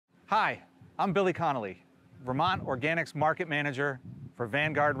Hi, I'm Billy Connolly, Vermont Organics Market Manager for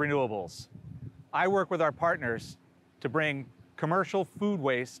Vanguard Renewables. I work with our partners to bring commercial food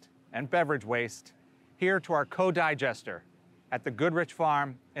waste and beverage waste here to our co-digester at the Goodrich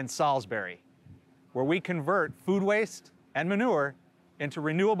Farm in Salisbury, where we convert food waste and manure into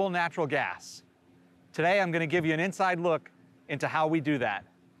renewable natural gas. Today, I'm going to give you an inside look into how we do that.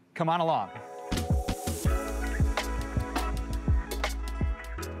 Come on along.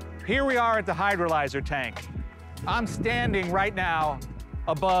 Here we are at the hydrolyzer tank. I'm standing right now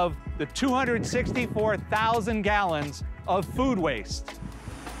above the 264,000 gallons of food waste.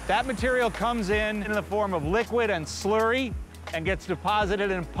 That material comes in the form of liquid and slurry and gets deposited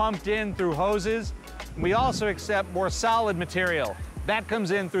and pumped in through hoses. We also accept more solid material. That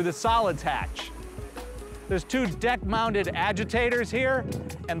comes in through the solids hatch. There's two deck-mounted agitators here,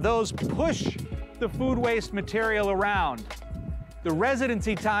 and those push the food waste material around. The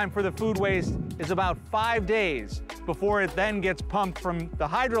residency time for the food waste is about 5 days before it then gets pumped from the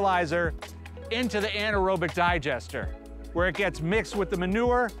hydrolyzer into the anaerobic digester, where it gets mixed with the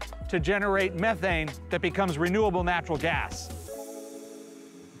manure to generate methane that becomes renewable natural gas.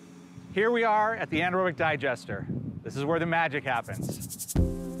 Here we are at the anaerobic digester. This is where the magic happens.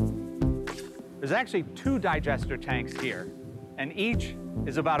 There's actually 2 digester tanks here, and each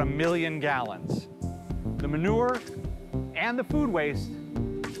is about 1 million gallons. The manure and the food waste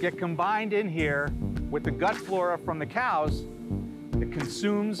get combined in here with the gut flora from the cows that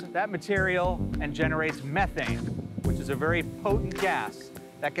consumes that material and generates methane, which is a very potent gas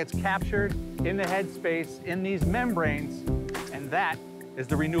that gets captured in the headspace in these membranes, and that is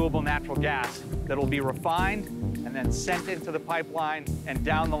the renewable natural gas that will be refined and then sent into the pipeline and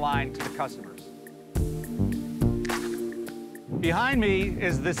down the line to the customers. Behind me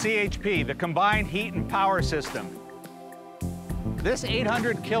is the CHP, the Combined Heat and Power System. This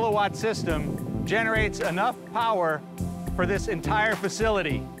 800 kilowatt system generates enough power for this entire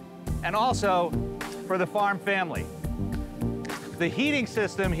facility and also for the farm family. The heating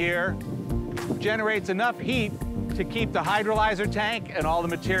system here generates enough heat to keep the hydrolyzer tank and all the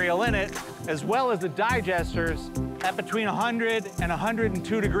material in it, as well as the digesters, at between 100 and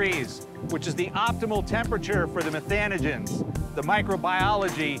 102 degrees, which is the optimal temperature for the methanogens, the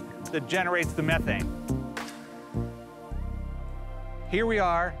microbiology that generates the methane. Here we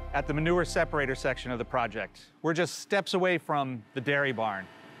are at the manure separator section of the project. We're just steps away from the dairy barn.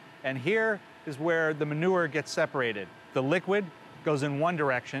 And here is where the manure gets separated. The liquid goes in one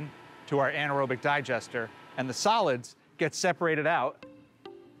direction to our anaerobic digester, and the solids get separated out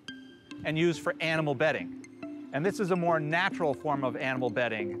and used for animal bedding. And this is a more natural form of animal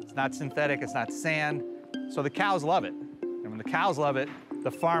bedding. It's not synthetic, it's not sand, so the cows love it. And when the cows love it,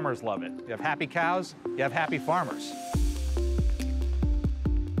 the farmers love it. You have happy cows, you have happy farmers.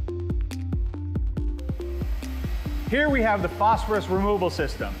 Here we have the phosphorus removal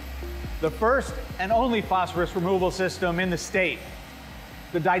system, the first and only phosphorus removal system in the state.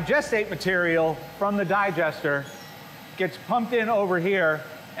 The digestate material from the digester gets pumped in over here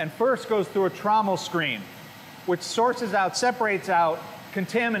and first goes through a trommel screen, which sources out, separates out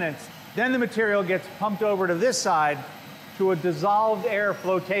contaminants. Then the material gets pumped over to this side to a dissolved air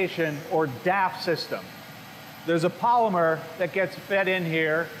flotation, or DAF system. There's a polymer that gets fed in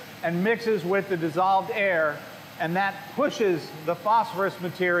here and mixes with the dissolved air, and that pushes the phosphorus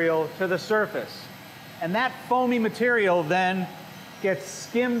material to the surface. And that foamy material then gets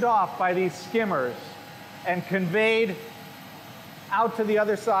skimmed off by these skimmers and conveyed out to the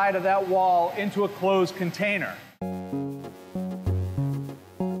other side of that wall into a closed container.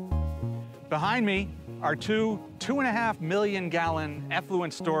 Behind me are two 2.5 million gallon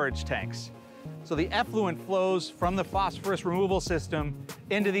effluent storage tanks. So the effluent flows from the phosphorus removal system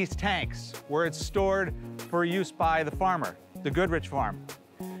into these tanks, where it's stored for use by the farmer, the Goodrich Farm.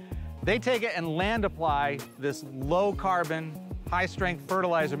 They take it and land apply this low carbon, high strength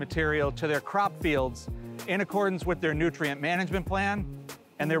fertilizer material to their crop fields in accordance with their nutrient management plan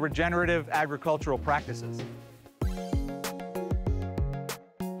and their regenerative agricultural practices.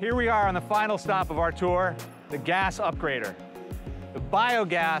 Here we are on the final stop of our tour, the gas upgrader. The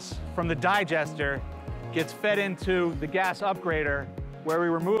biogas from the digester gets fed into the gas upgrader, where we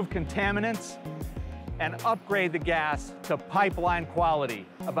remove contaminants and upgrade the gas to pipeline quality,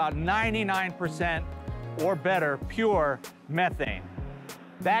 about 99% or better pure methane.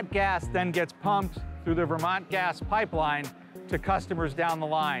 That gas then gets pumped through the Vermont gas pipeline to customers down the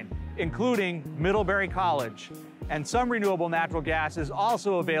line, including Middlebury College. And some renewable natural gas is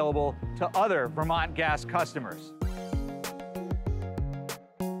also available to other Vermont gas customers.